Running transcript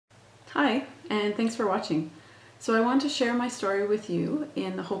Hi, and thanks for watching. So I want to share my story with you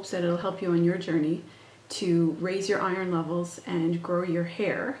in the hopes that it'll help you on your journey to raise your iron levels and grow your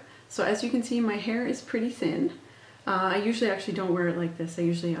hair. So as you can see, my hair is pretty thin. I usually actually don't wear it like this. I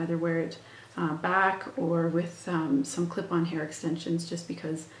usually either wear it back or with some clip-on hair extensions, just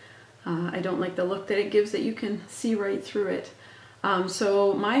because I don't like the look that it gives, that you can see right through it.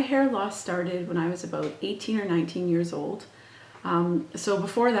 So my hair loss started when I was about 18 or 19 years old. So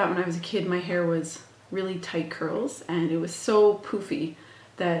before that, when I was a kid, my hair was really tight curls and it was so poofy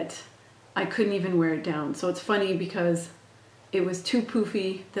that I couldn't even wear it down. So it's funny because it was too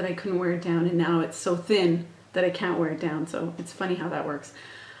poofy that I couldn't wear it down, and now it's so thin that I can't wear it down. So it's funny how that works.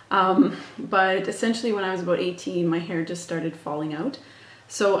 But essentially when I was about 18, my hair just started falling out.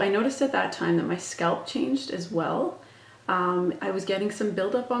 So I noticed at that time that my scalp changed as well. I was getting some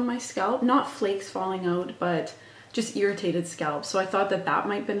buildup on my scalp, not flakes falling out, but just irritated scalp. So I thought that that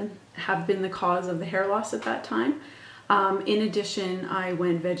might have been the cause of the hair loss at that time. In addition, I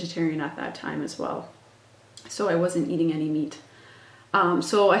went vegetarian at that time as well. So I wasn't eating any meat.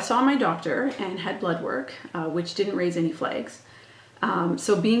 So I saw my doctor and had blood work, which didn't raise any flags.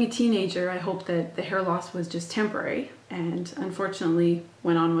 So being a teenager, I hoped that the hair loss was just temporary, and unfortunately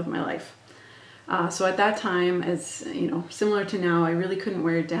went on with my life. So at that time, as you know, similar to now, I really couldn't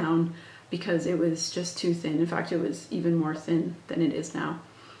wear it down because it was just too thin. In fact, it was even more thin than it is now.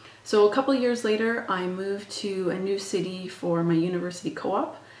 So a couple of years later, I moved to a new city for my university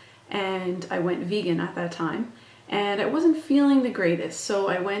co-op, and I went vegan at that time, and I wasn't feeling the greatest. So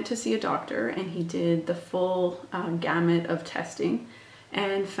I went to see a doctor, and he did the full gamut of testing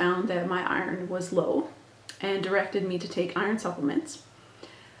and found that my iron was low and directed me to take iron supplements.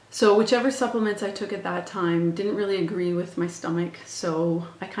 So whichever supplements I took at that time didn't really agree with my stomach, so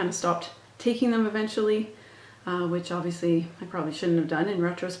I kind of stopped taking them eventually, which obviously I probably shouldn't have done in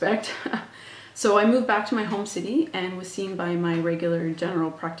retrospect. So I moved back to my home city and was seen by my regular general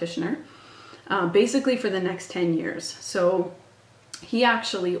practitioner, basically for the next 10 years. So he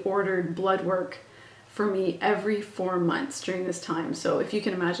actually ordered blood work for me every 4 months during this time. So if you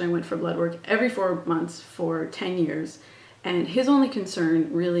can imagine, I went for blood work every 4 months for 10 years. And his only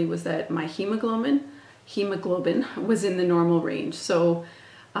concern really was that my hemoglobin was in the normal range. So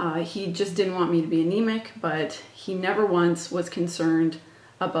he just didn't want me to be anemic, but he never once was concerned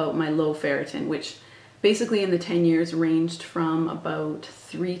about my low ferritin, which basically in the 10 years ranged from about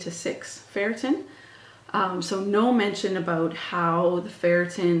 3 to 6 ferritin. So no mention about how the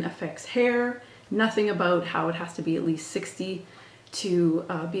ferritin affects hair, nothing about how it has to be at least 60 to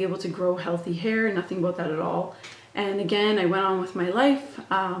be able to grow healthy hair, nothing about that at all. And again, I went on with my life.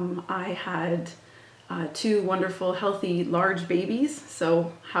 I had 2 wonderful, healthy, large babies.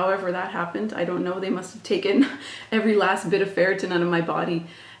 So however that happened, I don't know. They must have taken every last bit of ferritin out of my body.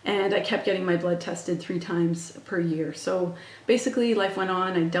 And I kept getting my blood tested 3 times per year. So basically life went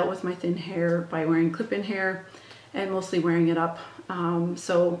on. I dealt with my thin hair by wearing clip-in hair and mostly wearing it up.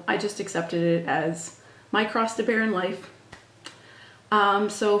 So I just accepted it as my cross to bear in life.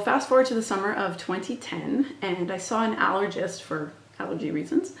 So fast forward to the summer of 2010, and I saw an allergist for allergy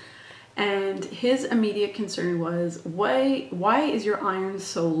reasons, and his immediate concern was, why is your iron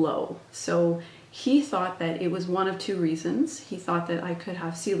so low? So he thought that it was one of 2 reasons. He thought that I could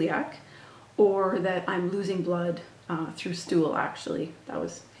have celiac, or that I'm losing blood through stool, actually. That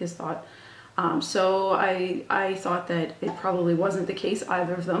was his thought. So I thought that it probably wasn't the case,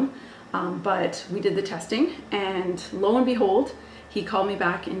 either of them, but we did the testing, and lo and behold, he called me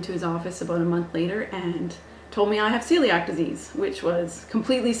back into his office about a month later and told me I have celiac disease, which was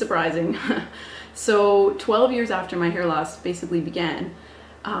completely surprising. So 12 years after my hair loss basically began,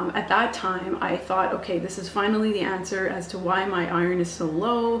 at that time I thought, okay, this is finally the answer as to why my iron is so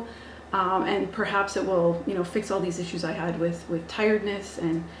low, and perhaps it will, you know, fix all these issues I had with tiredness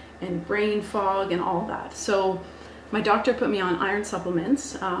and brain fog and all that. So my doctor put me on iron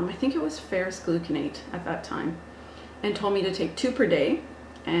supplements. I think it was ferrous gluconate at that time, and told me to take 2 per day,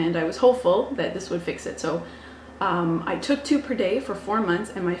 and I was hopeful that this would fix it. So I took 2 per day for 4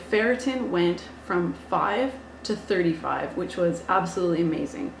 months, and my ferritin went from 5 to 35, which was absolutely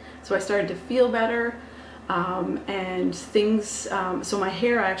amazing. So I started to feel better, and things, so my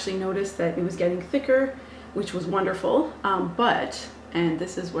hair, I actually noticed that it was getting thicker, which was wonderful, but, and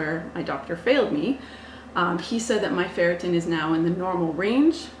this is where my doctor failed me, he said that my ferritin is now in the normal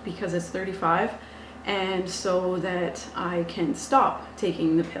range because it's 35, and so that I can stop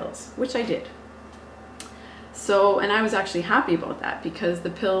taking the pills, which I did. So, and I was actually happy about that because the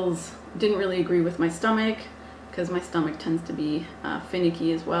pills didn't really agree with my stomach, because my stomach tends to be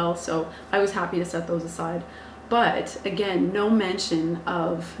finicky as well. So I was happy to set those aside. But again, no mention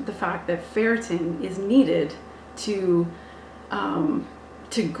of the fact that ferritin is needed to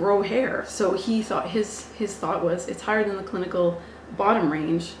grow hair. So he thought his thought was it's higher than the clinical bottom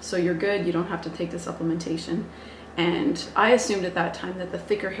range, so you're good, you don't have to take the supplementation. And I assumed at that time that the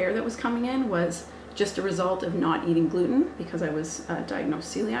thicker hair that was coming in was just a result of not eating gluten, because I was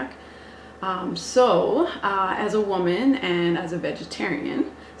diagnosed celiac. As a woman and as a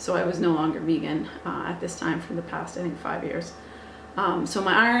vegetarian, so I was no longer vegan at this time for the past, I think, 5 years. So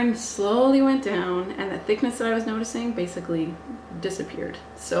my iron slowly went down, and the thickness that I was noticing basically disappeared.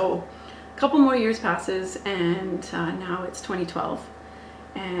 So a couple more years passes, and now it's 2012.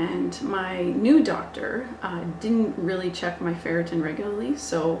 And my new doctor didn't really check my ferritin regularly,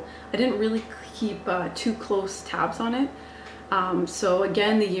 so I didn't really keep too close tabs on it. So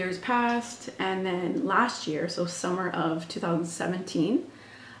again, the years passed, and then last year, so summer of 2017,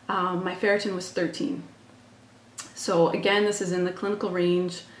 my ferritin was 13. So again, this is in the clinical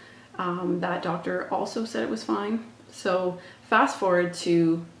range. That doctor also said it was fine. So fast forward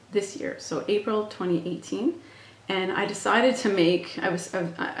to this year, so April 2018, and I decided to make, I was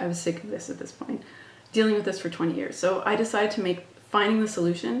sick of this at this point, dealing with this for 20 years. So I decided to make finding the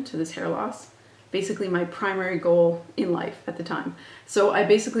solution to this hair loss basically my primary goal in life at the time. So I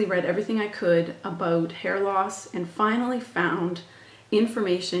basically read everything I could about hair loss and finally found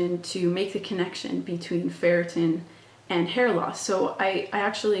information to make the connection between ferritin and hair loss. So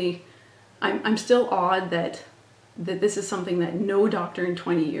I'm still awed that this is something that no doctor in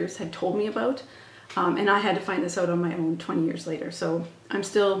 20 years had told me about. And I had to find this out on my own 20 years later. So I'm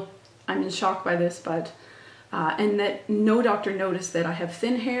in shock by this, but and that no doctor noticed that I have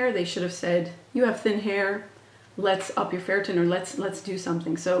thin hair. They should have said, you have thin hair, let's up your ferritin, or let's do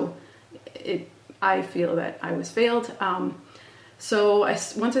something. So I feel that I was failed.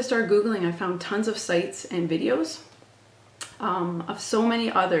 Once I started Googling, I found tons of sites and videos of so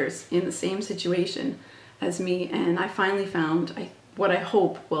many others in the same situation as me, and I finally found what I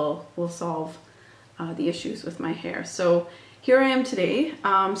hope will solve the issues with my hair. So here I am today.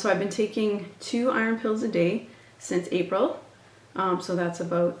 So I've been taking 2 iron pills a day since April. So that's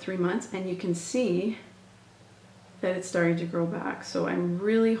about 3 months, and you can see that it's starting to grow back. So I'm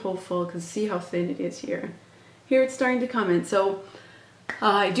really hopeful, because see how thin it is here. Here it's starting to come in. So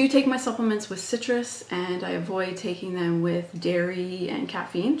I do take my supplements with citrus, and I avoid taking them with dairy and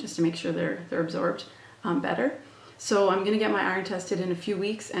caffeine just to make sure they're absorbed better. So I'm going to get my iron tested in a few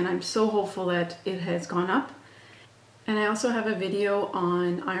weeks, and I'm so hopeful that it has gone up. And I also have a video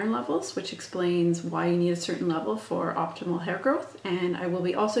on iron levels, which explains why you need a certain level for optimal hair growth. And I will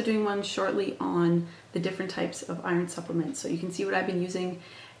be also doing one shortly on the different types of iron supplements, so you can see what I've been using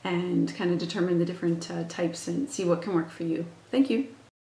and kind of determine the different types and see what can work for you. Thank you.